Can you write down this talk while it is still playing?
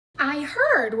I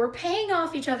heard we're paying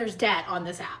off each other's debt on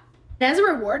this app. And as a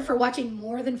reward for watching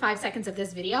more than 5 seconds of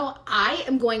this video, I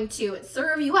am going to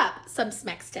serve you up some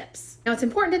Smex tips. Now, it's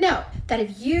important to note that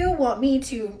if you want me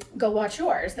to go watch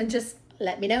yours, then just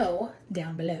let me know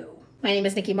down below. My name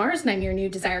is Nikki Mars and I'm your new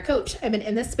desire coach. I've been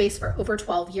in this space for over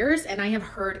 12 years and I have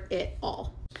heard it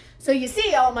all. So you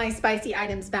see all my spicy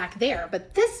items back there,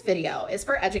 but this video is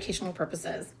for educational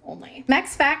purposes only. Smex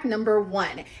fact number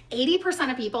 1,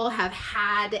 80% of people have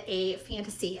had a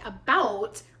fantasy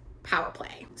about power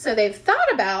play. So they've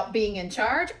thought about being in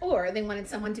charge, or they wanted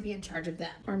someone to be in charge of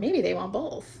them. Or maybe they want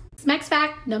both. Smex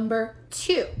fact number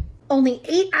 2. Only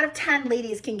 8 out of 10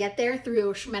 ladies can get there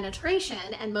through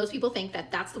shmenetration, and most people think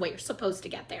that that's the way you're supposed to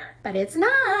get there. But it's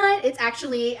not. It's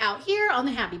actually out here on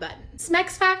the happy button.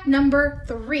 Smex fact number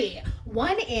 3.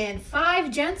 1 in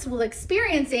 5 gents will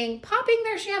experiencing popping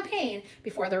their champagne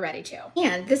before they're ready to.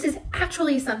 And this is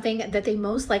actually something that they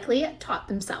most likely taught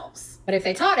themselves. But if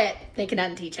they taught it, they can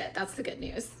unteach it. That's the good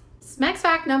news. Smex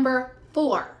fact number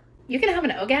 4. You can have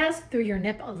an orgasm through your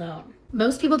nip alone.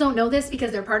 Most people don't know this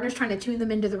because their partner's trying to tune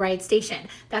them into the right station.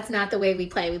 That's not the way we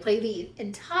play. We play the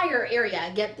entire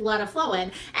area, get blood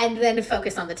flowing, and then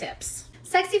focus on the tips.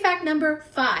 Sexy fact number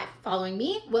 5. Following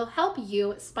me will help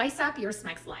you spice up your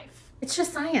Smex life. It's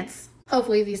just science.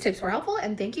 Hopefully these tips were helpful,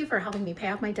 and thank you for helping me pay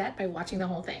off my debt by watching the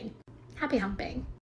whole thing. Happy humping.